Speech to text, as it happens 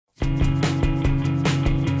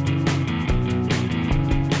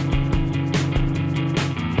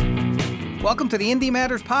Welcome to the Indy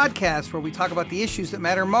Matters podcast, where we talk about the issues that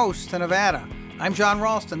matter most to Nevada. I'm John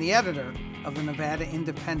Ralston, the editor of the Nevada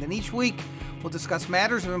Independent. Each week, we'll discuss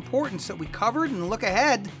matters of importance that we covered and look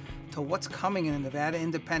ahead to what's coming in the Nevada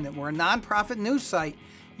Independent. We're a nonprofit news site.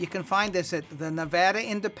 You can find us at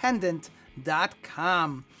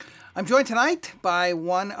thenevadaindependent.com. I'm joined tonight by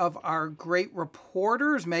one of our great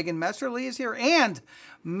reporters. Megan Messerly is here, and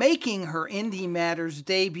making her Indy Matters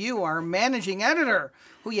debut, our managing editor,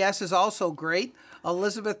 who, yes, is also great,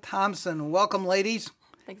 Elizabeth Thompson. Welcome, ladies.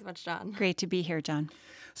 Thanks so much, John. Great to be here, John.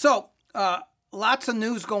 So, lots of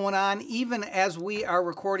news going on, even as we are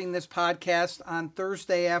recording this podcast on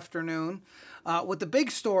Thursday afternoon. With the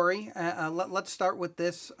big story, let's start with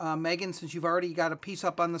this. Megan, since you've already got a piece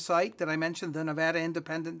up on the site that I mentioned,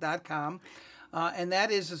 thenevadaindependent.com, and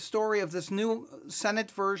that is a story of this new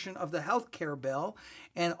Senate version of the health care bill.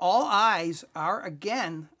 And all eyes are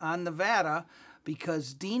again on Nevada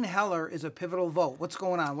because Dean Heller is a pivotal vote. What's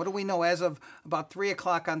going on? What do we know as of about 3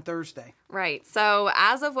 o'clock on Thursday? Right. So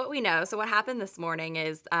as of what we know, what happened this morning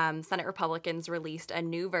is Senate Republicans released a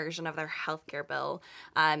new version of their health care bill.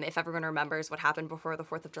 If everyone remembers what happened before the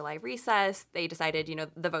 4th of July recess, they decided,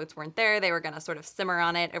 the votes weren't there. They were going to sort of simmer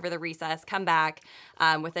on it over the recess, come back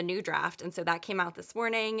with a new draft. And so that came out this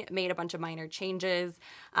morning, made a bunch of minor changes.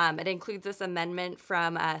 It includes this amendment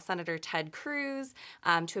from Senator Ted Cruz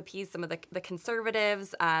to appease some of the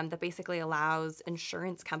conservatives that basically allows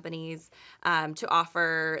insurance companies they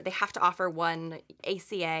have to offer one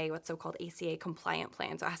ACA, what's so-called ACA compliant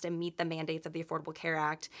plan. So it has to meet the mandates of the Affordable Care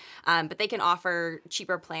Act. But they can offer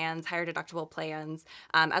cheaper plans, higher deductible plans,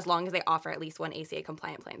 as long as they offer at least one ACA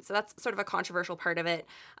compliant plan. So that's sort of a controversial part of it.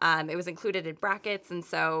 It was included in brackets, and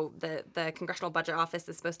so the Congressional Budget Office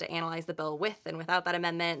is supposed to analyze the bill with and without that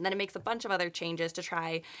amendment. And then it makes a bunch of other changes to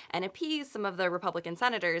try and appease some of the Republican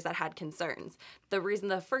senators that had concerns. The reason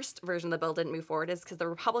the first version of the bill didn't move forward is because the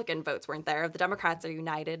Republican votes weren't there. The Democrats are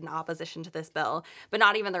united in opposition to this bill, but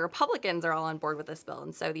not even the Republicans are all on board with this bill.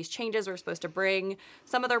 And so these changes were supposed to bring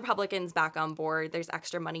some of the Republicans back on board. There's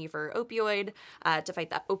extra money for opioid to fight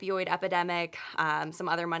the opioid epidemic, some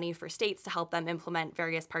other money for states to help them implement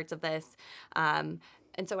various parts of this.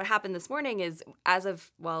 And so what happened this morning is,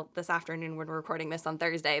 this afternoon when we're recording this on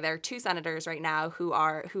Thursday, there are two senators right now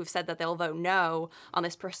who've said that they'll vote no on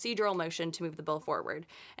this procedural motion to move the bill forward.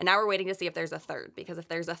 And now we're waiting to see if there's a third, because if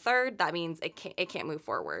there's a third, that means it can't move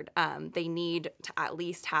forward. They need to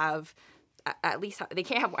they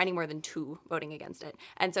can't have any more than two voting against it.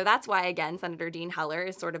 And so that's why, again, Senator Dean Heller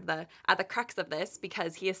is sort of at the crux of this,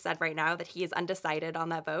 because he has said right now that he is undecided on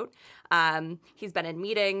that vote. He's been in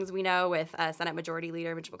meetings, we know, with Senate Majority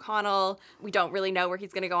Leader Mitch McConnell. We don't really know where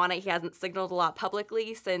he's going to go on it. He hasn't signaled a lot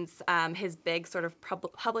publicly since his big sort of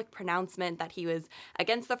public pronouncement that he was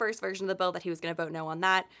against the first version of the bill, that he was going to vote no on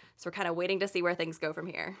that. So we're kind of waiting to see where things go from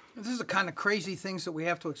here. This is the kind of crazy things that we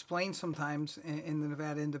have to explain sometimes in the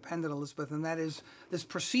Nevada Independent, Elizabeth, and that is this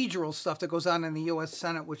procedural stuff that goes on in the U.S.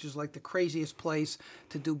 Senate, which is like the craziest place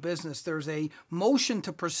to do business. There's a motion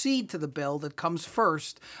to proceed to the bill that comes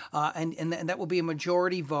first, and that will be a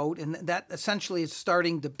majority vote, and that essentially is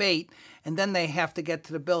starting debate, and then they have to get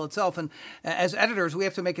to the bill itself. And as editors, we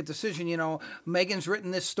have to make a decision. Megan's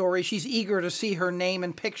written this story. She's eager to see her name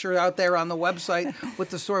and picture out there on the website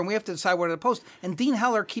with the story, and we have to decide where to post. And Dean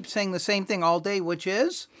Heller keeps saying the same thing all day, which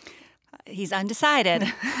is? He's undecided,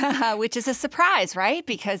 which is a surprise, right?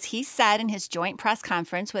 Because he said in his joint press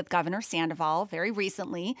conference with Governor Sandoval very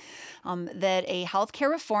recently that a health care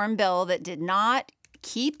reform bill that did not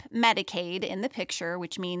keep Medicaid in the picture,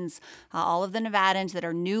 which means all of the Nevadans that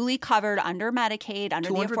are newly covered under Medicaid, under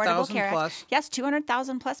the Affordable Care Act. Yes,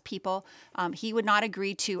 200,000 plus people. He would not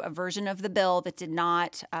agree to a version of the bill that did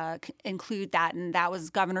not include that, and that was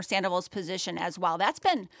Governor Sandoval's position as well. That's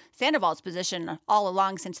been Sandoval's position all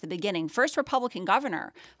along since the beginning. First Republican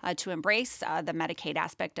governor to embrace the Medicaid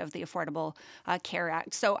aspect of the Affordable Care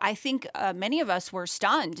Act. So I think many of us were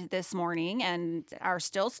stunned this morning and are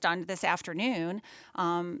still stunned this afternoon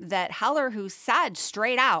that Heller, who said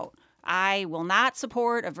straight out, I will not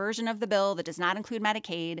support a version of the bill that does not include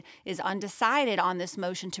Medicaid, is undecided on this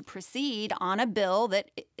motion to proceed on a bill that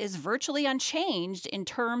is virtually unchanged in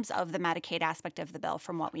terms of the Medicaid aspect of the bill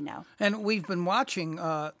from what we know. And we've been watching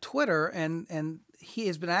Twitter, and he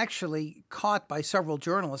has been actually caught by several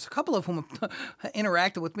journalists, a couple of whom have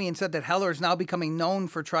interacted with me and said that Heller is now becoming known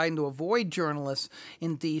for trying to avoid journalists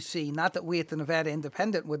in D.C. Not that we at the Nevada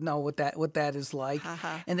Independent would know what that is like,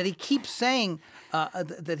 and that he keeps saying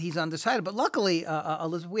that he's undecided. But luckily,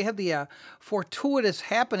 Elizabeth, we have the fortuitous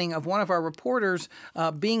happening of one of our reporters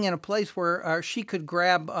being in a place where she could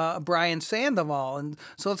grab Brian Sandoval, and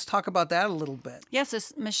so let's talk about that a little bit. Yes,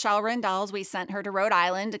 this Michelle Rindals, we sent her to Rhode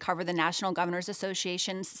Island to cover the National Governors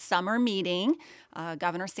Association's summer meeting.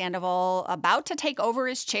 Governor Sandoval about to take over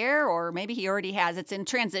his chair, or maybe he already has. It's in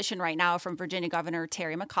transition right now from Virginia Governor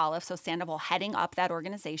Terry McAuliffe, so Sandoval heading up that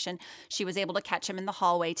organization. She was able to catch him in the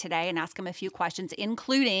hallway today and ask him a few questions,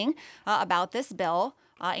 including about this bill.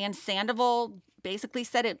 And Sandoval basically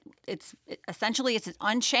said it's essentially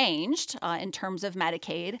unchanged in terms of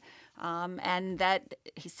Medicaid. And that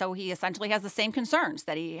he essentially has the same concerns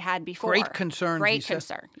that he had before. Great concern. Great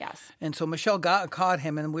concern, yes. And so Michelle caught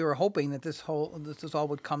him, and we were hoping that this all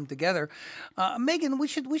would come together. Megan, we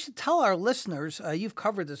should tell our listeners. You've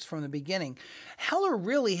covered this from the beginning. Heller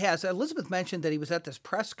really has. Elizabeth mentioned that he was at this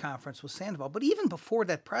press conference with Sandoval, but even before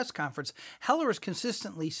that press conference, Heller has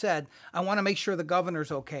consistently said, "I want to make sure the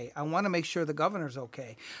governor's okay. I want to make sure the governor's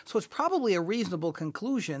okay." So it's probably a reasonable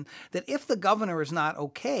conclusion that if the governor is not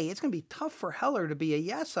okay, it's going to be tough for Heller to be a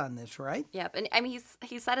yes on this, right? Yep. And I mean,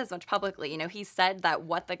 he's said as much publicly. He said that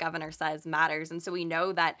what the governor says matters. And so we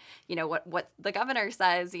know that, what the governor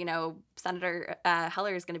says, Senator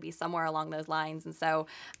Heller is going to be somewhere along those lines. And so,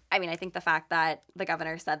 I mean, I think the fact that the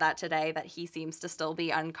governor said that today, that he seems to still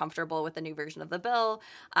be uncomfortable with the new version of the bill,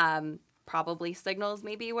 probably signals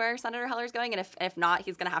maybe where Senator Heller's going. And if not,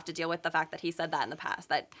 he's going to have to deal with the fact that he said that in the past,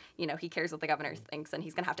 that, he cares what the governor thinks, and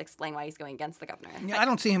he's going to have to explain why he's going against the governor. Yeah, I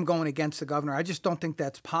don't see him going against the governor. I just don't think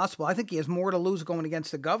that's possible. I think he has more to lose going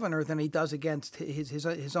against the governor than he does against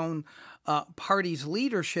his own party's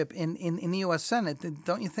leadership in the U.S. Senate.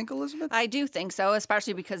 Don't you think, Elizabeth? I do think so,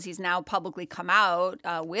 especially because he's now publicly come out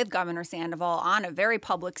with Governor Sandoval on a very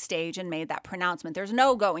public stage and made that pronouncement. There's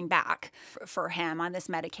no going back for him on this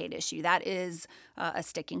Medicaid issue. That is a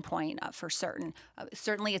sticking point for certain.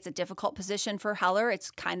 Certainly, it's a difficult position for Heller.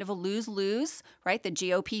 It's kind of a lose-lose, right? The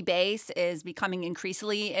GOP base is becoming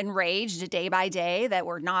increasingly enraged day by day that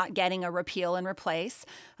we're not getting a repeal and replace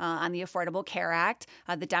on the Affordable Care Act.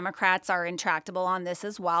 The Democrats are intractable on this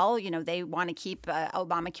as well. They want to keep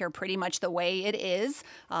Obamacare pretty much the way it is,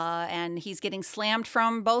 and he's getting slammed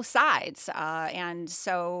from both sides. And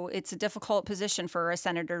so it's a difficult position for a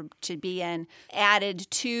senator to be in. Added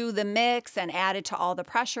to the mix and added to all the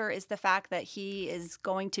pressure is the fact that he is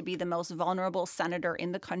going to be the most vulnerable senator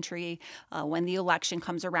in the country when the election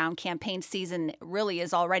comes around. Campaign season really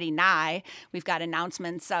is already nigh. We've got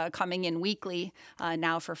announcements coming in weekly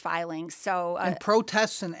now for filing. So and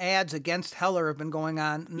protests and ads against Heller have been going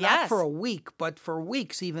on, not for a week, but for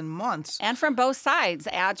weeks, even months. And from both sides,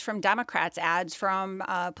 ads from Democrats, ads from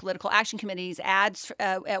political action committees, ads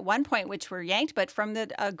at one point, which were yanked, but from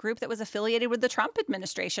the group that was affiliated with the Trump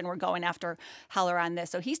administration were going after Heller on this.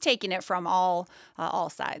 So he's taking it from all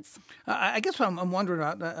sides. I guess what I'm wondering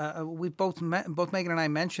about, we both Megan and I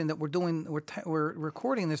mentioned that we're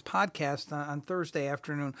recording this podcast on Thursday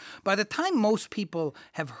afternoon. By the time most people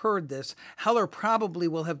have heard this, Heller probably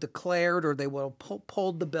will have declared, or they will have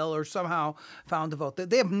pulled the bill or somehow found a vote.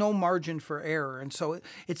 They have no margin for error, and so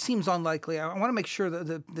it seems unlikely. I want to make sure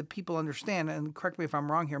that the people understand, and correct me if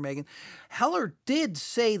I'm wrong here, Megan. Heller did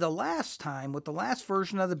say the last time, with the last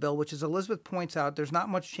version of the bill, which, as Elizabeth points out, there's not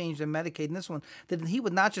much change in Medicaid in this one, that he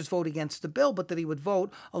would not just vote against the bill, but that he would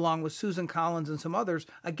vote, along with Susan Collins and some others,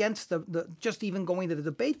 against the just even going to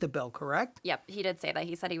debate the bill, correct? Yep, he did say that.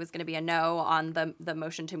 He said he was going to be a no on the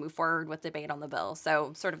motion to move forward with debate on the bill.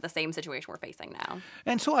 So sort of the same situation we're facing now.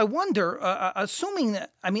 And so I wonder, assuming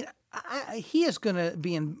that, he is going to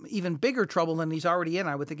be in even bigger trouble than he's already in,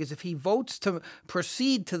 I would think, is if he votes to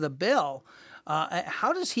proceed to the bill.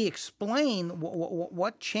 How does he explain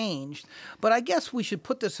what changed? But I guess we should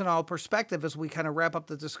put this in all perspective as we kind of wrap up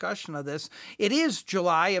the discussion of this. It is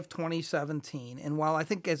July of 2017, and while I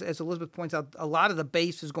think, as Elizabeth points out, a lot of the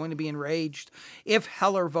base is going to be enraged if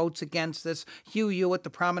Heller votes against this. Hugh Hewitt, the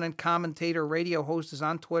prominent commentator, radio host, is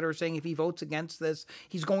on Twitter saying if he votes against this,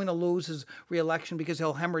 he's going to lose his reelection because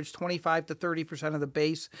he'll hemorrhage 25 to 30% of the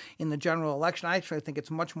base in the general election. I actually think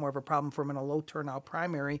it's much more of a problem for him in a low turnout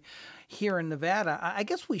primary here in Nevada, I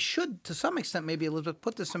guess we should, to some extent, maybe, Elizabeth,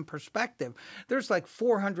 put this in perspective. There's like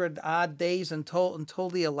 400 odd days until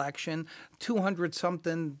the election, 200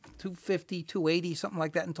 something, 250, 280, something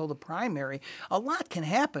like that until the primary. A lot can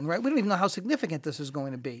happen, right? We don't even know how significant this is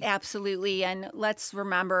going to be. Absolutely. And let's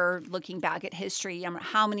remember, looking back at history,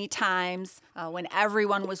 how many times when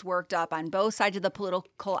everyone was worked up on both sides of the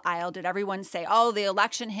political aisle did everyone say, oh, the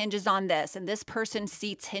election hinges on this, and this person's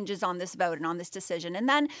seats hinges on this vote and on this decision. And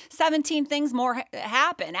then 17 things more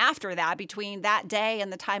happen after that, between that day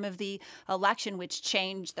and the time of the election, which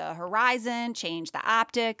changed the horizon, changed the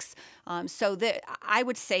optics. So I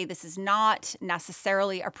would say this is not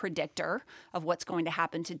necessarily a predictor of what's going to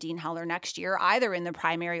happen to Dean Heller next year, either in the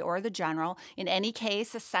primary or the general. In any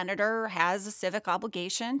case, a senator has a civic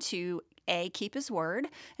obligation to A, keep his word,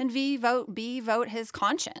 and B, vote his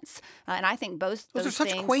conscience. And I think both those are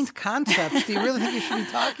such things, quaint concepts. Do you really think you should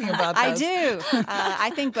be talking about those? I do.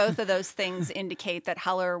 I think both of those things indicate that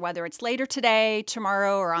Heller, whether it's later today,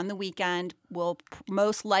 tomorrow, or on the weekend, will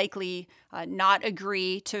most likely not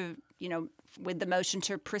agree to, with the motion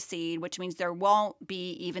to proceed, which means there won't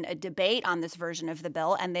be even a debate on this version of the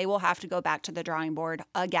bill, and they will have to go back to the drawing board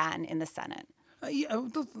again in the Senate.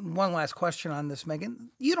 One last question on this, Megan.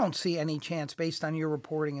 You don't see any chance, based on your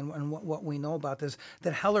reporting and what we know about this,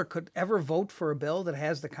 that Heller could ever vote for a bill that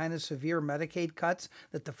has the kind of severe Medicaid cuts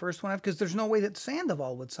that the first one had? Because there's no way that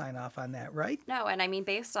Sandoval would sign off on that, right? No, and I mean,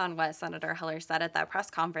 based on what Senator Heller said at that press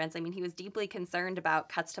conference, I mean, he was deeply concerned about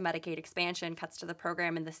cuts to Medicaid expansion, cuts to the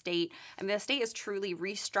program in the state. I mean, the state has truly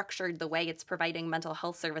restructured the way it's providing mental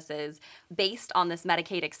health services based on this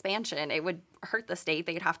Medicaid expansion. It would hurt the state.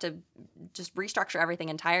 They'd have to just restructure everything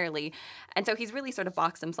entirely. And so he's really sort of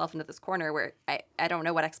boxed himself into this corner where I don't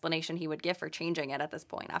know what explanation he would give for changing it at this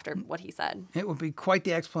point after what he said. It would be quite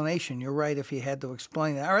the explanation. You're right, if he had to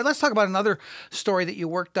explain that. All right, let's talk about another story that you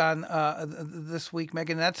worked on this week,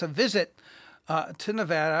 Megan. That's a visit to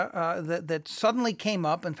Nevada that suddenly came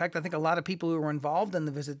up. In fact, I think a lot of people who were involved in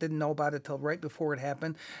the visit didn't know about it till right before it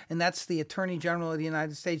happened. And that's the Attorney General of the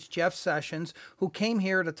United States, Jeff Sessions, who came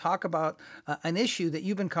here to talk about an issue that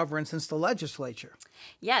you've been covering since the legislature.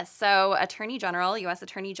 Yes. So U.S.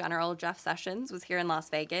 Attorney General Jeff Sessions was here in Las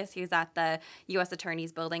Vegas. He was at the U.S.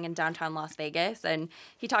 Attorney's building in downtown Las Vegas. And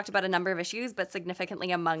he talked about a number of issues, but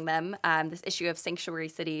significantly among them, this issue of sanctuary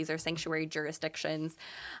cities or sanctuary jurisdictions.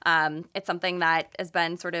 It's something that has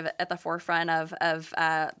been sort of at the forefront of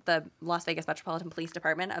the Las Vegas Metropolitan Police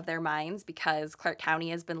Department of their minds, because Clark County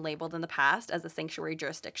has been labeled in the past as a sanctuary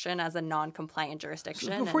jurisdiction, as a non-compliant jurisdiction.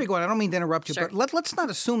 So before you go on, I don't mean to interrupt you, Sure. but let's not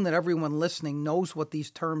assume that everyone listening knows what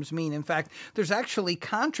these terms mean. In fact, there's actually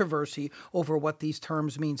controversy over what these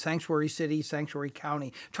terms mean: sanctuary city, sanctuary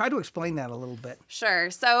county. Try to explain that a little bit. Sure.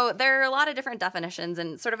 So there are a lot of different definitions,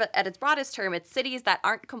 and sort of at its broadest term, it's cities that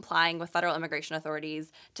aren't complying with federal immigration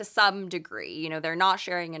authorities to some degree. They're not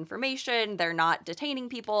sharing information, they're not detaining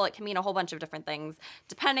people. It can mean a whole bunch of different things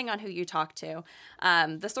depending on who you talk to.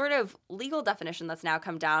 The sort of legal definition that's now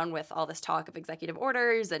come down with all this talk of executive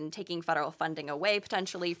orders and taking federal funding away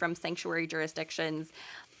potentially from sanctuary jurisdictions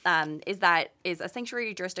is a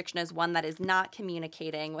sanctuary jurisdiction is one that is not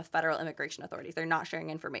communicating with federal immigration authorities. They're not sharing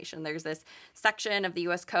information. There's this section of the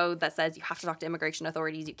U.S. Code that says you have to talk to immigration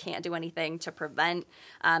authorities. You can't do anything to prevent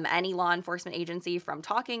any law enforcement agency from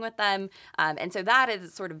talking with them. And so that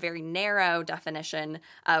is sort of very narrow definition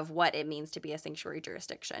of what it means to be a sanctuary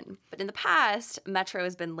jurisdiction. But in the past, Metro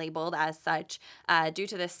has been labeled as such due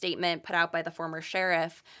to this statement put out by the former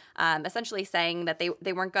sheriff, essentially saying that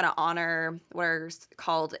they weren't going to honor what are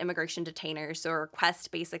called immigration detainers. So a request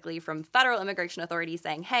basically from federal immigration authorities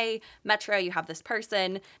saying, hey, Metro, you have this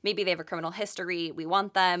person. Maybe they have a criminal history. We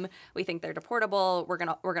want them. We think they're deportable.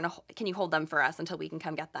 Can you hold them for us until we can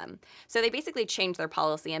come get them? So they basically changed their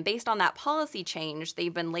policy. And based on that policy change,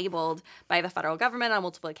 they've been labeled by the federal government on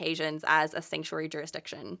multiple occasions as a sanctuary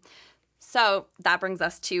jurisdiction. So that brings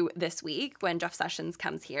us to this week when Jeff Sessions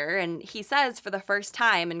comes here, and he says for the first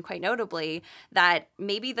time, and quite notably, that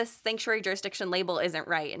maybe the sanctuary jurisdiction label isn't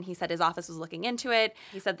right. And he said his office was looking into it.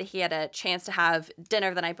 He said that he had a chance to have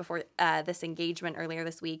dinner the night before this engagement earlier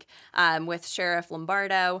this week with Sheriff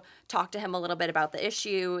Lombardo, talk to him a little bit about the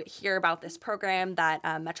issue, hear about this program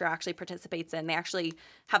that Metro actually participates in. They actually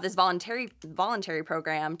have this voluntary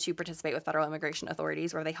program to participate with federal immigration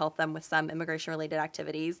authorities where they help them with some immigration-related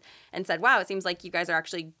activities, and said, wow, it seems like you guys are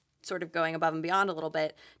actually sort of going above and beyond a little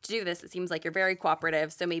bit to do this. It seems like you're very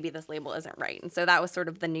cooperative, so maybe this label isn't right. And so that was sort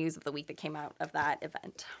of the news of the week that came out of that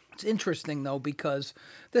event. It's interesting, though, because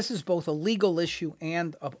this is both a legal issue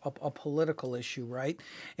and a political issue, right?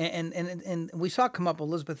 And we saw it come up,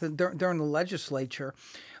 Elizabeth, during the legislature,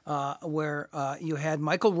 where you had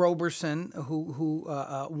Michael Roberson, who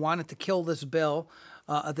wanted to kill this bill.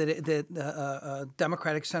 That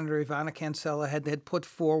Democratic Senator Ivana Cancela had put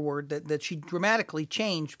forward that she dramatically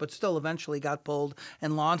changed, but still eventually got pulled,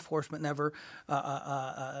 and law enforcement never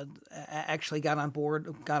actually got on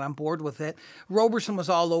board with it. Roberson was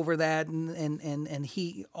all over that, and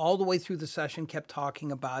he all the way through the session kept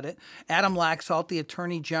talking about it. Adam Laxalt, the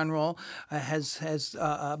Attorney General, has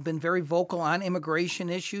been very vocal on immigration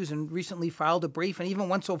issues and recently filed a brief, and even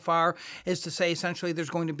went so far as to say essentially there's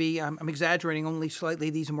going to be, I'm exaggerating only slightly,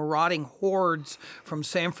 these marauding hordes from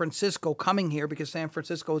San Francisco coming here because San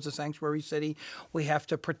Francisco is a sanctuary city. We have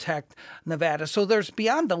to protect Nevada. So there's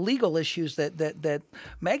beyond the legal issues that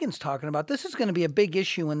Megan's talking about. This is going to be a big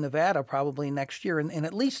issue in Nevada probably next year. And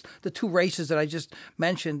at least the two races that I just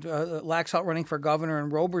mentioned, Laxalt running for governor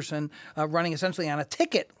and Roberson running essentially on a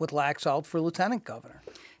ticket with Laxalt for lieutenant governor.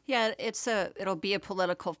 Yeah, it'll be a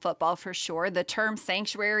political football for sure. The term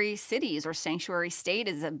sanctuary cities or sanctuary state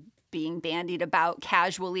is being bandied about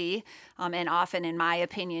casually and often, in my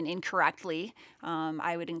opinion, incorrectly.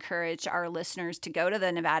 I would encourage our listeners to go to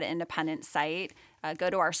the Nevada Independent site, go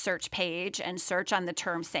to our search page and search on the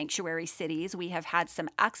term sanctuary cities. We have had some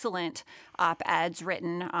excellent op-eds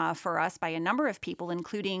written for us by a number of people,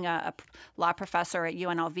 including a law professor at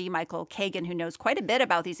UNLV, Michael Kagan, who knows quite a bit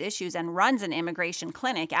about these issues and runs an immigration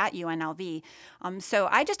clinic at UNLV. So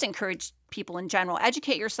I just encourage people in general,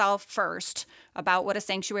 educate yourself first about what a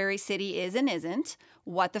sanctuary city is and isn't,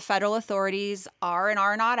 what the federal authorities are and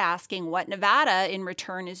are not asking, what Nevada in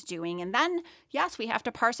return is doing. And then, yes, we have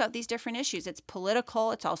to parse out these different issues. It's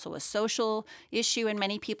political. It's also a social issue in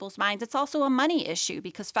many people's minds. It's also a money issue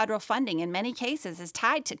because federal funding in many cases is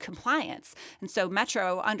tied to compliance. And so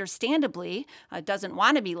Metro, understandably, doesn't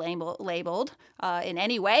want to be labeled in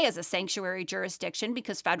any way as a sanctuary jurisdiction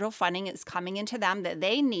because federal funding is coming into them that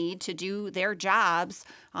they need to do their jobs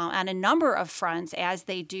on a number of fronts as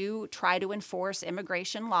they do try to enforce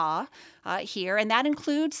immigration law here. And that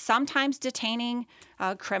includes sometimes detaining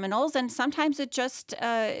criminals, and sometimes it just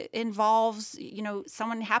involves,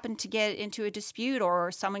 someone happened to get into a dispute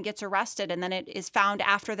or someone gets arrested and then it is found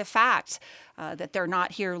after the fact that they're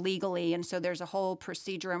not here legally. And so there's a whole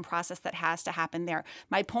procedure and process that has to happen there.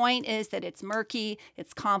 My point is that it's murky,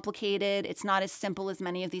 it's complicated, it's not as simple as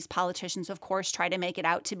many of these politicians, of course, try to make it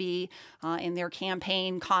out to be in their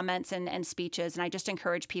campaign comments and speeches. And I just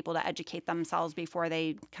encourage people to educate themselves before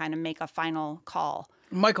they kind of make a final call.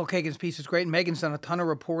 Michael Kagan's piece is great. Megan's done a ton of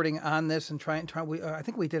reporting on this and I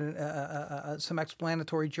think we did some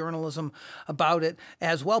explanatory journalism about it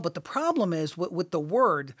as well. But the problem is with the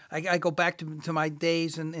word, I go back to my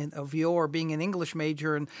days of yore being an English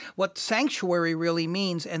major and what sanctuary really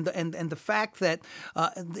means and the fact that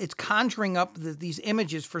it's conjuring up these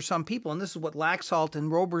images for some people. And this is what Laxalt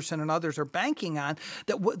and Roberson and others are banking on,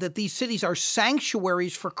 that these cities are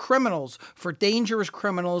sanctuaries for criminals, for dangerous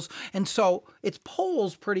criminals. And so it's polls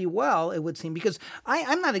pretty well, it would seem, because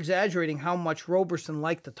I'm not exaggerating how much Roberson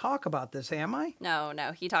liked to talk about this, am I?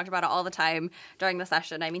 No. He talked about it all the time during the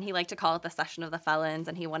session. I mean, he liked to call it the session of the felons,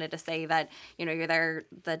 and he wanted to say that, you're there,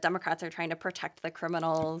 the Democrats are trying to protect the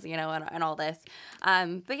criminals, and all this.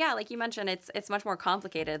 But yeah, like you mentioned, it's much more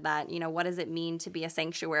complicated that, what does it mean to be a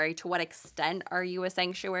sanctuary? To what extent are you a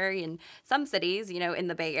sanctuary? In some cities, in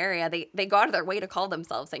the Bay Area, they go out of their way to call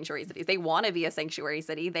themselves sanctuary cities. They want to be a sanctuary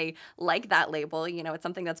city. They like that label. It's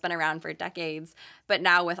something that's been around for decades. But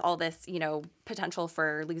now with all this, potential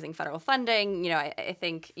for losing federal funding, I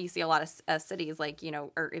think you see a lot of cities like,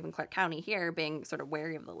 or even Clark County here being sort of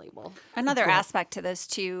wary of the label. Another aspect to this,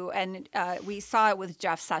 too, and we saw it with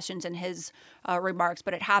Jeff Sessions in his remarks,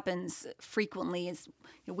 but it happens frequently, is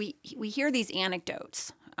we hear these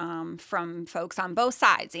anecdotes from folks on both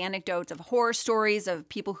sides, anecdotes of horror stories of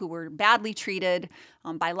people who were badly treated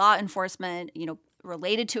by law enforcement,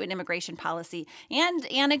 related to an immigration policy, and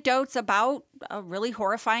anecdotes about really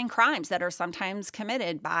horrifying crimes that are sometimes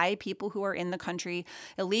committed by people who are in the country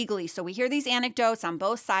illegally. So we hear these anecdotes on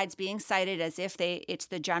both sides being cited as if it's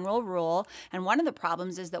the general rule. And one of the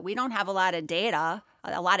problems is that we don't have a lot of data,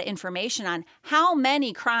 a lot of information on how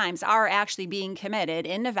many crimes are actually being committed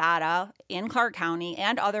in Nevada, in Clark County,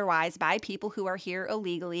 and otherwise by people who are here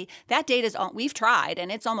illegally. That data we've tried,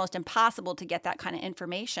 and it's almost impossible to get that kind of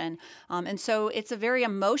information. And so it's a very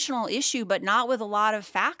emotional issue, but not with a lot of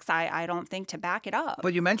facts, I don't think, to back it up.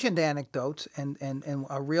 But you mentioned anecdotes, and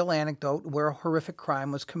a real anecdote where a horrific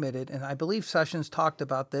crime was committed, and I believe Sessions talked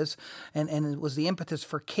about this, and it was the impetus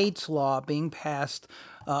for Cates Law being passed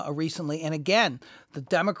recently. And again, the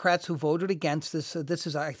Democrats who voted against this, this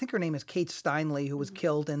is, I think her name is Kate Steinle, who was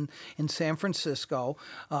killed in San Francisco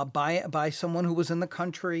by someone who was in the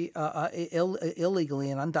country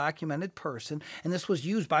illegally, an undocumented person. And this was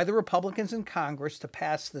used by the Republicans in Congress to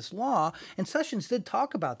pass this law. And Sessions did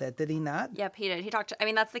talk about that, did he not? Yep, he did. He talked. I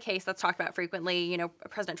mean, that's the case that's talked about frequently. You know,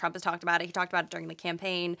 President Trump has talked about it. He talked about it during the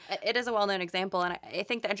campaign. It is a well-known example, and I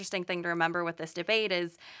think the interesting thing to remember with this debate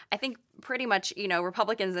is, I think pretty much,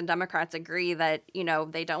 Republicans and Democrats agree that,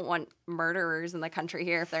 they don't want murderers in the country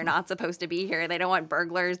here if they're not supposed to be here. They don't want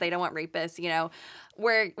burglars. They don't want rapists.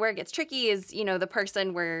 Where it gets tricky is, the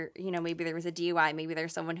person where, maybe there was a DUI, maybe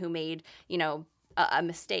there's someone who made, a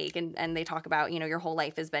mistake, and they talk about, your whole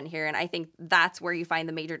life has been here. And I think that's where you find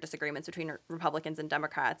the major disagreements between Republicans and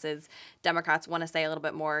Democrats is Democrats want to say a little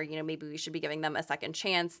bit more, maybe we should be giving them a second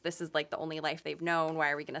chance. This is like the only life they've known.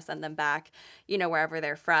 Why are we going to send them back, wherever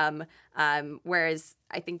they're from? Whereas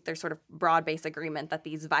I think there's sort of broad-based agreement that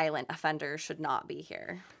these violent offenders should not be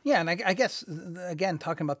here. Yeah, and I guess, again,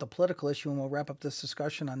 talking about the political issue, and we'll wrap up this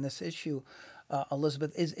discussion on this issue,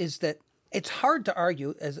 Elizabeth, is that it's hard to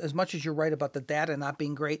argue, as much as you're right about the data not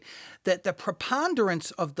being great, that the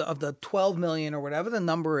preponderance of the 12 million or whatever the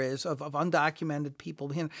number is of undocumented people,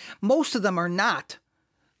 most of them are not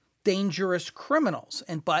dangerous criminals.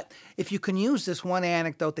 But if you can use this one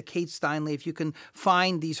anecdote, the Kate Steinle, if you can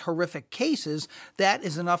find these horrific cases, that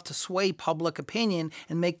is enough to sway public opinion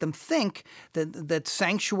and make them think that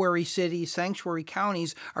sanctuary cities, sanctuary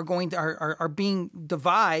counties are being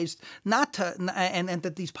devised not to, and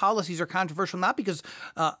that these policies are controversial, not because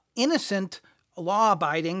innocent,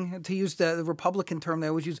 law-abiding, to use the Republican term they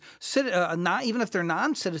always use, not even if they're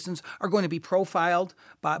non-citizens, are going to be profiled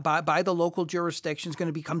by the local jurisdictions, going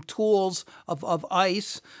to become tools of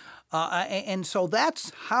ICE. And so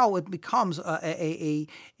that's how it becomes a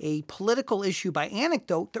political issue by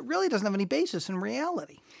anecdote that really doesn't have any basis in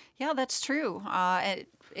reality. Yeah, that's true.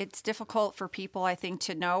 It's difficult for people, I think,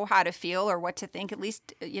 to know how to feel or what to think. At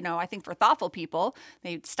least, I think for thoughtful people,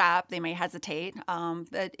 they stop, they may hesitate.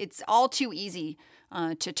 But it's all too easy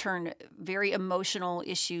to turn very emotional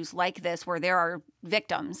issues like this, where there are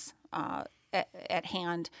victims at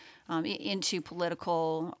hand, into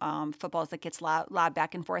political footballs that gets lobbed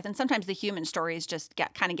back and forth. And sometimes the human stories just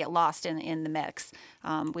get lost in the mix,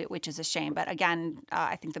 which is a shame. But again,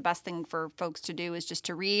 I think the best thing for folks to do is just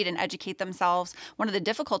to read and educate themselves. One of the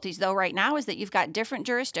difficulties, though, right now is that you've got different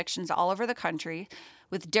jurisdictions all over the country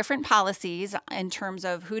with different policies in terms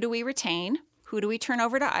of who do we retain, who do we turn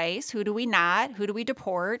over to ICE? Who do we not? Who do we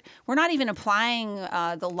deport? We're not even applying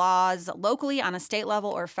the laws locally on a state level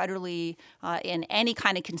or federally in any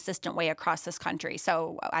kind of consistent way across this country.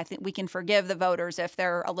 So I think we can forgive the voters if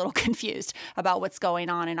they're a little confused about what's going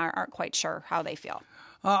on and aren't quite sure how they feel.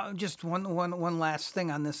 Just one last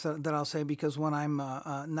thing on this that I'll say, because when I'm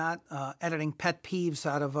not editing pet peeves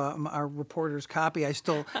out of our reporter's copy, I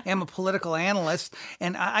still am a political analyst.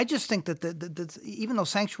 And I just think that even though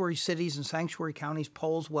sanctuary cities and sanctuary counties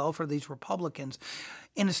polls well for these Republicans,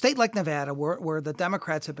 in a state like Nevada, where the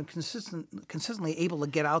Democrats have been consistently able to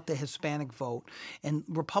get out the Hispanic vote, and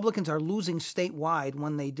Republicans are losing statewide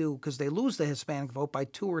when they do, because they lose the Hispanic vote by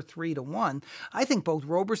 2 or 3 to 1, I think both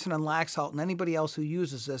Roberson and Laxalt and anybody else who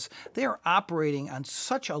uses this, they are operating on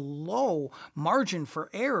such a low margin for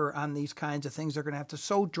error on these kinds of things. They're going to have to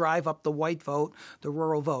so drive up the white vote, the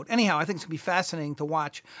rural vote. Anyhow, I think it's going to be fascinating to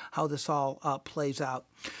watch how this all plays out.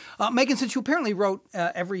 Megan, since you apparently wrote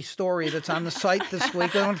every story that's on the site this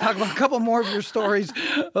week, I want to talk about a couple more of your stories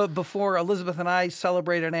before Elizabeth and I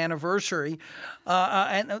celebrate an anniversary.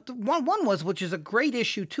 And one was, which is a great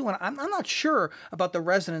issue too, and I'm not sure about the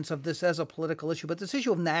resonance of this as a political issue, but this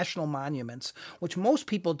issue of national monuments, which most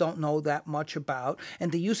people don't know that much about,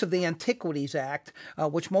 and the use of the Antiquities Act,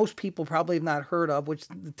 which most people probably have not heard of, which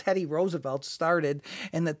Teddy Roosevelt started,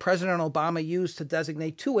 and that President Obama used to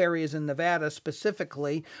designate 2 areas in Nevada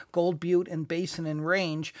specifically, Gold Butte and Basin and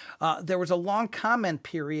Range. There was a long comment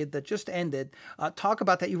period that just ended. Talk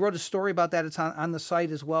about that. You wrote a story about that. It's on the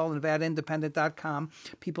site as well, NevadaIndependent.com.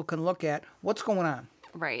 People can look at what's going on.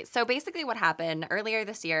 Right. So basically what happened earlier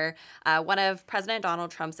this year, one of President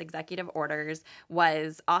Donald Trump's executive orders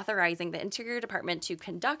was authorizing the Interior Department to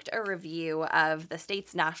conduct a review of the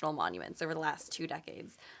state's national monuments over the last 2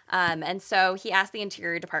 decades. And so he asked the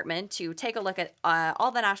Interior Department to take a look at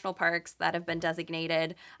all the national parks that have been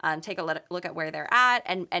designated, take a look at where they're at,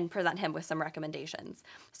 and present him with some recommendations.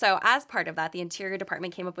 So as part of that, the Interior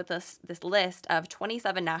Department came up with this list of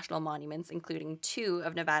 27 national monuments, including 2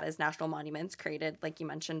 of Nevada's national monuments created, like you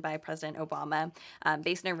mentioned, by President Obama,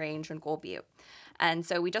 Basin and Range and Gold Butte. And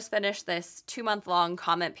so we just finished this 2-month-long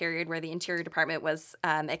comment period where the Interior Department was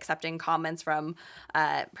accepting comments from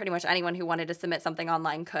pretty much anyone who wanted to submit something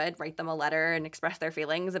online could write them a letter and express their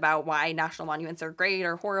feelings about why national monuments are great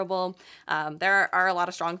or horrible. There are a lot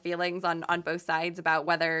of strong feelings on both sides about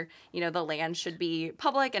whether, the land should be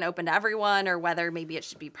public and open to everyone or whether maybe it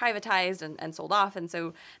should be privatized and sold off. And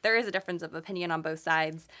so there is a difference of opinion on both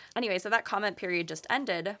sides. Anyway, so that comment period just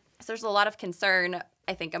ended. So there's a lot of concern,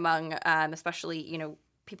 I think, among especially,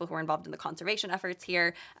 people who are involved in the conservation efforts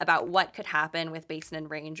here about what could happen with Basin and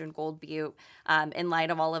Range and Gold Butte in light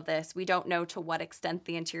of all of this. We don't know to what extent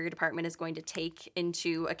the Interior Department is going to take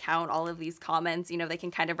into account all of these comments. They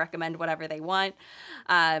can kind of recommend whatever they want.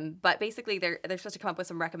 But basically, they're supposed to come up with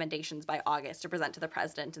some recommendations by August to present to the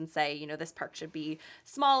president and say, this park should be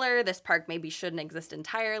smaller. This park maybe shouldn't exist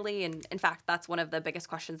entirely. And in fact, that's one of the biggest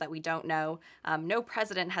questions that we don't know. No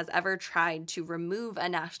president has ever tried to remove a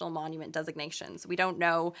national monument designation. So we don't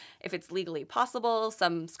know if it's legally possible.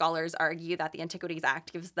 Some scholars argue that the Antiquities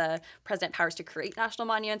Act gives the president powers to create national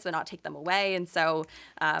monuments but not take them away. And so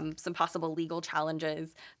some possible legal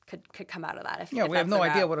challenges could come out of that. If we have no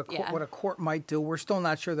idea what a court might do. We're still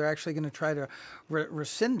not sure they're actually going to try to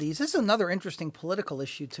rescind these. This is another interesting political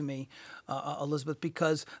issue to me, Elizabeth,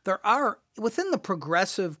 because there are, within the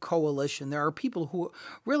progressive coalition, there are people who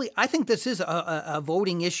really, I think this is a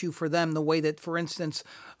voting issue for them, the way that, for instance,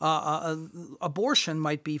 abortion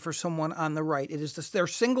might be for someone on the right. It is their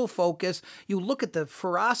single focus. You look at the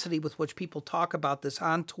ferocity with which people talk about this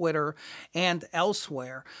on Twitter and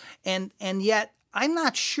elsewhere, and yet I'm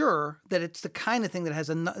not sure that it's the kind of thing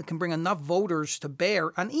that can bring enough voters to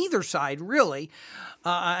bear on either side, really.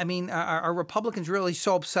 Are Republicans really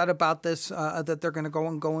so upset about this that they're going to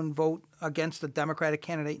go and vote against the Democratic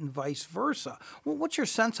candidate and vice versa? Well, what's your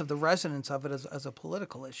sense of the resonance of it as a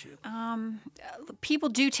political issue? People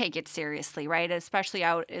do take it seriously, right? Especially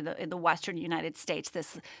out in the Western United States,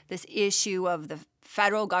 this issue of the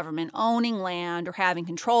federal government owning land or having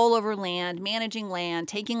control over land, managing land,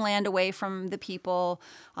 taking land away from the people.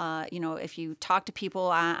 If you talk to people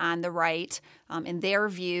on the right, in their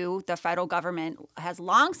view, the federal government has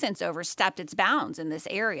long since overstepped its bounds in this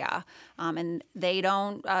area. And they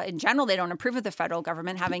don't, in general, they don't approve of the federal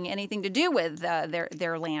government having anything to do with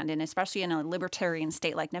their land, and especially in a libertarian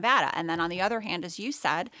state like Nevada. And then on the other hand, as you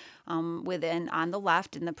said, on the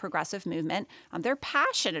left in the progressive movement, they're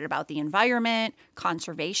passionate about the environment,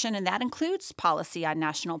 conservation, and that includes policy on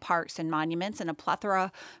national parks and monuments and a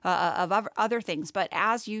plethora of other things. But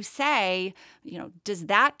as you say, does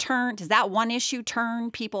that one issue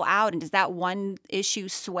turn people out, and does that one issue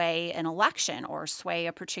sway an election or sway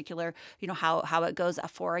a particular, how it goes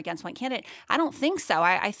for or against one candidate? I don't think so.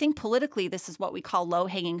 I think politically this is what we call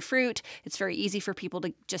low-hanging fruit. It's very easy for people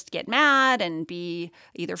to just get mad and be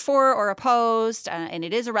either for or opposed, and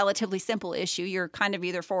it is a relatively simple issue. You're kind of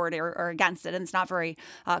either for it or against it, and it's not very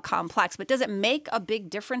complex. But does it make a big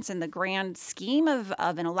difference in the grand scheme of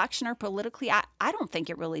an election or politically? I don't think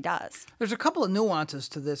it really does. There's a couple of nuances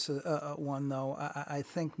to this one, though, I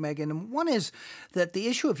think, Megan. And one is that the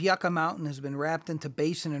issue of Yucca Mountain has been wrapped into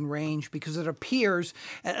Basin and Range because it appears,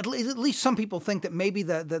 at least some people think, that maybe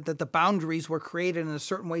the boundaries were created in a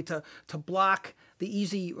certain way to block the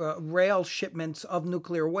easy rail shipments of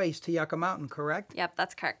nuclear waste to Yucca Mountain, correct? Yep,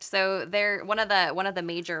 that's correct. So one of the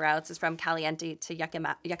major routes is from Caliente to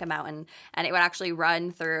Yucca Mountain, and it would actually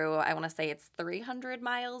run through, I want to say it's 300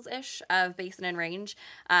 miles-ish of Basin and Range.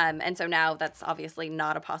 And so now that's obviously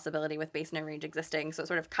not a possibility with Basin and Range existing, so it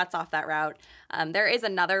sort of cuts off that route. There is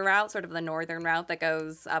another route, sort of the northern route, that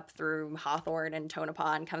goes up through Hawthorne and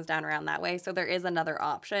Tonopah and comes down around that way. So there is another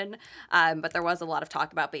option. But there was a lot of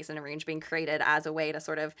talk about Basin and Range being created as a way to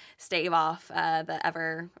sort of stave off the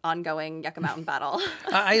ever ongoing Yucca Mountain battle.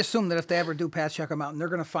 I assume that if they ever do pass Yucca Mountain, they're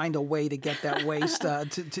going to find a way to get that waste to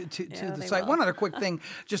the site. One other quick thing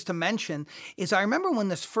just to mention is I remember when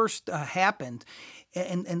this first happened,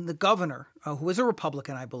 and the governor, who is a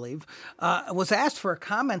Republican, I believe, was asked for a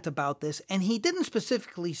comment about this, and he didn't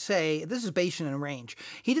specifically say, this is Basin and Range,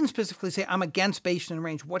 he didn't specifically say, I'm against Basin and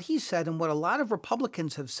Range. What he said, and what a lot of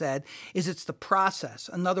Republicans have said, is it's the process.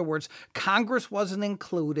 In other words, Congress wasn't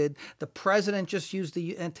included. The president just used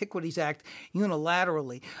the Antiquities Act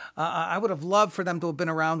unilaterally. I would have loved for them to have been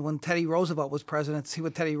around when Teddy Roosevelt was president to see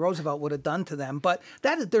what Teddy Roosevelt would have done to them. But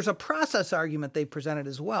there's a process argument they presented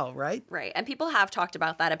as well, right? Right. And people have talked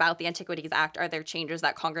about that, about the Antiquities Act. Are there changes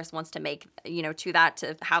that Congress wants to make, to that,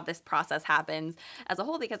 to how this process happens as a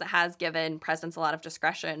whole? Because it has given presidents a lot of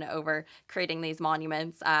discretion over creating these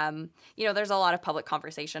monuments. There's a lot of public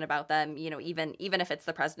conversation about them, even if it's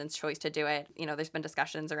the president's choice to do it. There's been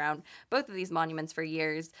discussions around both of these monuments for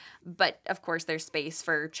years. But of course, there's space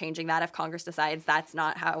for changing that if Congress decides that's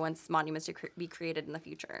not how it wants monuments to be created in the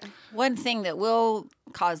future. One thing that will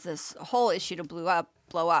cause this whole issue to blow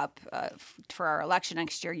up for our election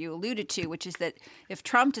next year, you alluded to, which is that if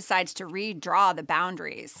Trump decides to redraw the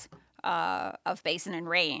boundaries of Basin and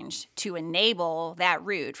Range to enable that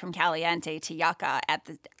route from Caliente to Yucca at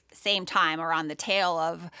the same time, or on the tail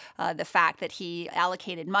of the fact that he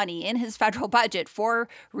allocated money in his federal budget for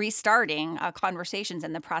restarting conversations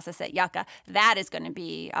in the process at Yucca, that is going to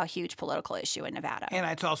be a huge political issue in Nevada. And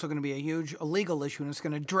it's also going to be a huge legal issue, and it's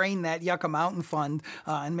going to drain that Yucca Mountain Fund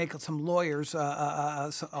and make some lawyers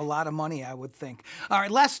a lot of money, I would think. All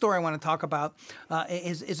right, last story I want to talk about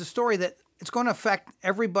is a story that it's going to affect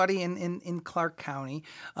everybody in Clark County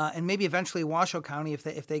and maybe eventually Washoe County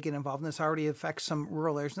if they get involved. And this already affects some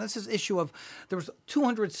rural areas. And this is issue of there was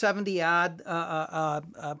 270 odd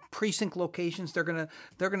precinct locations. They're gonna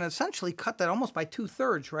essentially cut that almost by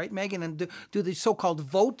 2/3, right, Megan? And do these so-called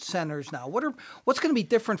vote centers now. What's going to be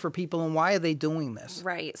different for people, and why are they doing this?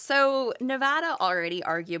 Right. So Nevada already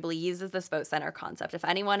arguably uses this vote center concept. If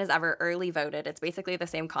anyone has ever early voted, it's basically the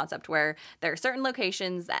same concept where there are certain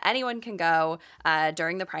locations that anyone can go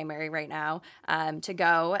during the primary right now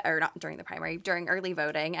during early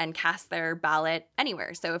voting and cast their ballot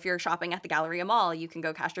anywhere. So if you're shopping at the Galleria Mall, you can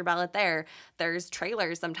go cast your ballot there. There's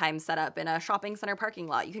trailers sometimes set up in a shopping center parking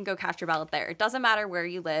lot. You can go cast your ballot there. It doesn't matter where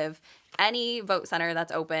you live. Any vote center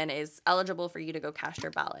that's open is eligible for you to go cast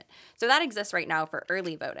your ballot. So that exists right now for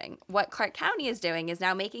early voting. What Clark County is doing is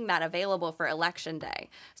now making that available for Election Day.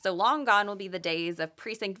 So long gone will be the days of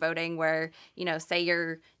precinct voting where, say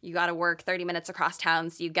you got to work 30 minutes across town,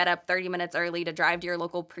 so you get up 30 minutes early to drive to your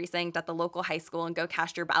local precinct at the local high school and go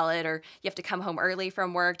cast your ballot, or you have to come home early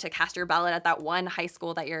from work to cast your ballot at that one high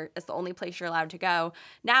school is the only place you're allowed to go.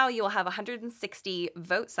 Now you'll have 160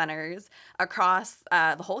 vote centers across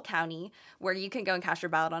the whole county where you can go and cast your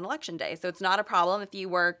ballot on Election Day. So it's not a problem if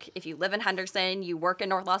you live in Henderson, you work in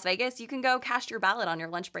North Las Vegas, you can go cast your ballot on your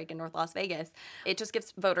lunch break in North Las Vegas. It just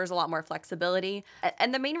gives voters a lot more flexibility.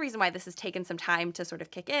 And the main reason why this has taken some time to sort of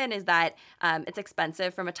kick in is that it's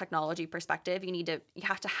expensive from a technology perspective. You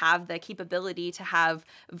have to have the capability to have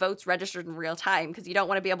votes registered in real time, because you don't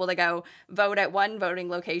want to be able to go vote at one voting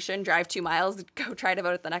location, drive 2 miles, go try to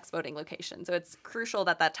vote at the next voting location. So it's crucial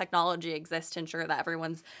that technology exists to ensure that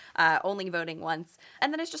everyone's only voting once.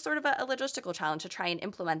 And then it's just sort of a logistical challenge to try and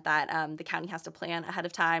implement that. The county has to plan ahead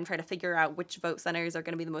of time, try to figure out which vote centers are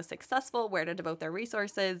going to be the most successful, where to devote their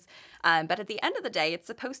resources. But at the end of the day, it's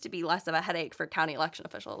supposed to be less of a headache for county election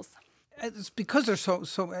officials. It's because they're so.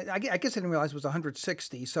 I guess I didn't realize it was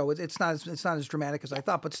 160. So it's not as dramatic as I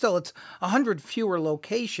thought. But still, it's 100 fewer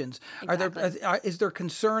locations. Exactly. Is there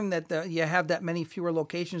concern that you have that many fewer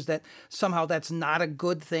locations, that somehow that's not a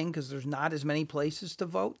good thing because there's not as many places to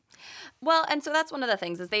vote? Well, and so that's one of the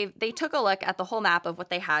things is they took a look at the whole map of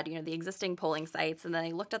what they had, the existing polling sites, and then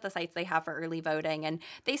they looked at the sites they have for early voting, and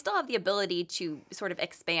they still have the ability to sort of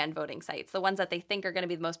expand voting sites. The ones that they think are going to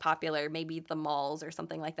be the most popular, maybe the malls or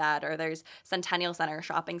something like that, or there's Centennial Center,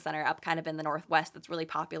 shopping center up kind of in the Northwest that's really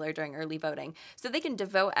popular during early voting. So they can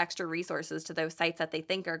devote extra resources to those sites that they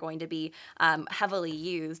think are going to be heavily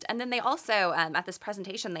used. And then they also, at this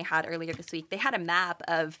presentation they had earlier this week, they had a map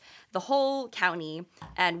of the whole county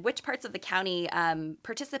and which parts of the county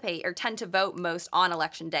participate or tend to vote most on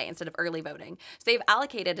Election Day instead of early voting. So they've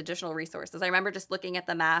allocated additional resources. I remember just looking at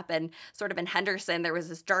the map, and sort of in Henderson, there was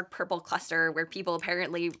this dark purple cluster where people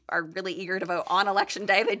apparently are really eager to vote on Election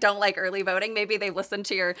Day. They don't like early voting. Maybe they've listened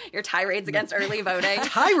to your tirades against early voting.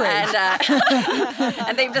 Tirades!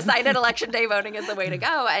 And they've decided Election Day voting is the way to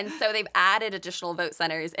go. And so they've added additional vote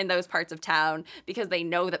centers in those parts of town because they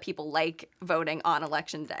know that people like voting on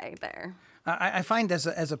Election Day there. I find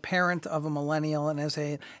as a parent of a millennial and as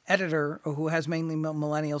a editor who has mainly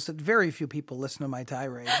millennials that very few people listen to my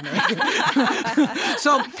tirade.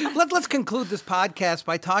 So let's conclude this podcast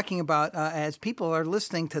by talking about, as people are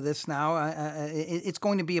listening to this now, it's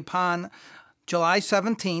going to be upon July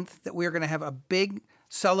 17th that we're going to have a big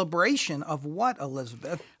celebration of what,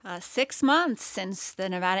 Elizabeth? 6 months since the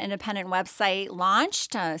Nevada Independent website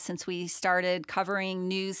launched, since we started covering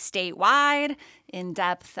news statewide in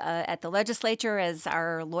depth at the legislature, as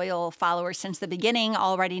our loyal followers since the beginning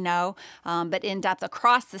already know, but in depth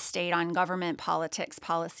across the state on government, politics,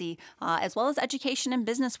 policy, as well as education and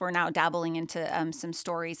business. We're now dabbling into some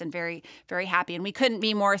stories and very, very happy. And we couldn't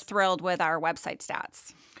be more thrilled with our website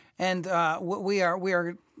stats. And we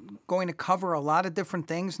are going to cover a lot of different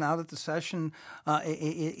things now that the session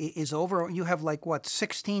is over. You have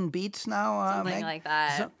 16 beats now, something Meg? like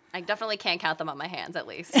that. I definitely can't count them on my hands, at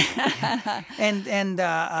least. And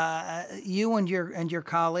you and your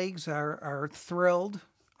colleagues are thrilled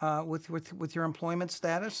with your employment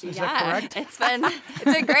status. Is that correct? It's been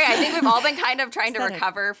great. I think we've all been kind of trying to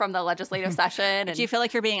recover from the legislative session. Do you feel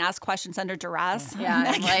like you're being asked questions under duress?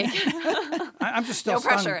 Yeah, I'm I'm just still no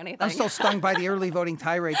stung. pressure or anything. I'm still stung by the early voting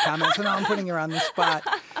tirade comments, and now I'm putting her on the spot.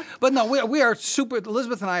 But no, we are super.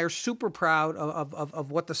 Elizabeth and I are super proud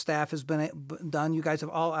of what the staff has been done. You guys have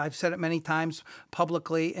all. I've said it many times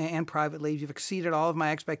publicly and privately. You've exceeded all of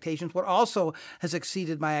my expectations. What also has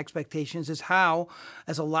exceeded my expectations is how,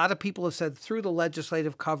 as a lot of people have said, through the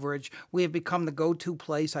legislative coverage, we have become the go-to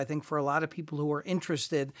place, I think, for a lot of people who are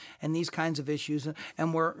interested in these kinds of issues.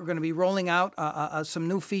 And we're going to be rolling out some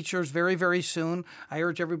new features very, very soon. I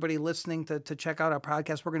urge everybody listening to check out our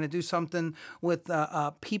podcast. We're going to do something with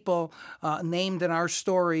people named in our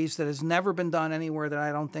stories that has never been done anywhere, that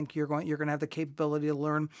I don't think you're going to have the capability to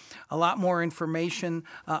learn a lot more information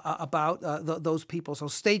about those people. So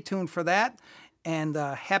stay tuned for that, and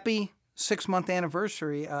happy 6-month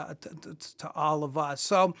anniversary to all of us.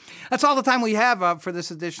 So that's all the time we have for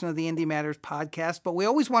this edition of the Indy Matters podcast. But we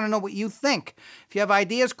always want to know what you think. If you have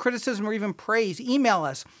ideas, criticism, or even praise, email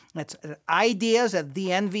us. That's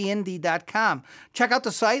ideas@thenvindy.com. Check out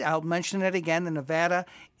the site. I'll mention it again, the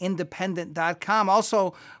NevadaIndependent.com.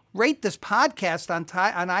 Also, rate this podcast on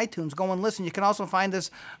iTunes. Go and listen. You can also find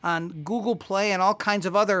us on Google Play and all kinds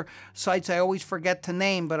of other sites I always forget to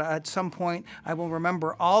name, but at some point I will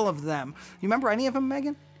remember all of them. You remember any of them,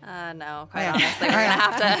 Megan? No, quite honestly. We're going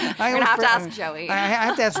to have to ask Joey. I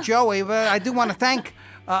have to ask Joey, but I do want to thank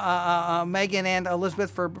Megan and Elizabeth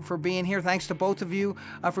for being here. Thanks to both of you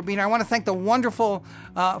for being here. I want to thank the wonderful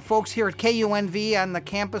folks here at KUNV on the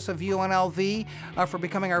campus of UNLV for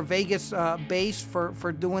becoming our Vegas base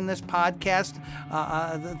for doing this podcast.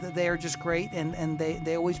 They are just great, and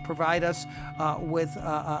they always provide us with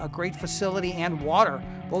a great facility and water,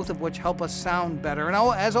 both of which help us sound better. And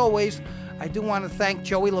as always, I do want to thank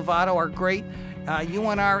Joey Lovato, our great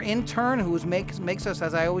UNR intern, who makes us,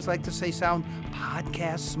 as I always like to say, sound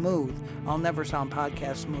podcast smooth. I'll never sound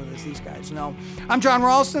podcast smooth as these guys know. I'm John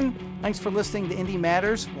Ralston. Thanks for listening to Indy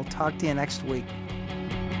Matters. We'll talk to you next week.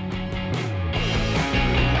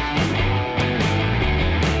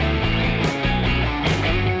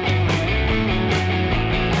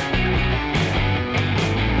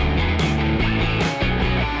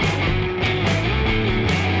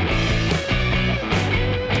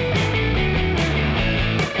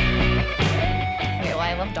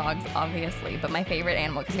 Obviously, but my favorite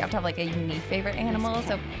animal, because you have to have a unique favorite animal.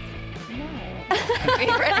 So, no, my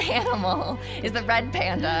favorite animal is the red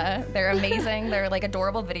panda. They're amazing. They're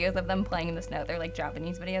adorable videos of them playing in the snow. They're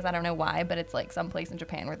Japanese videos. I don't know why, but it's someplace in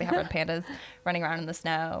Japan where they have red pandas running around in the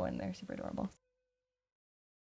snow, and they're super adorable.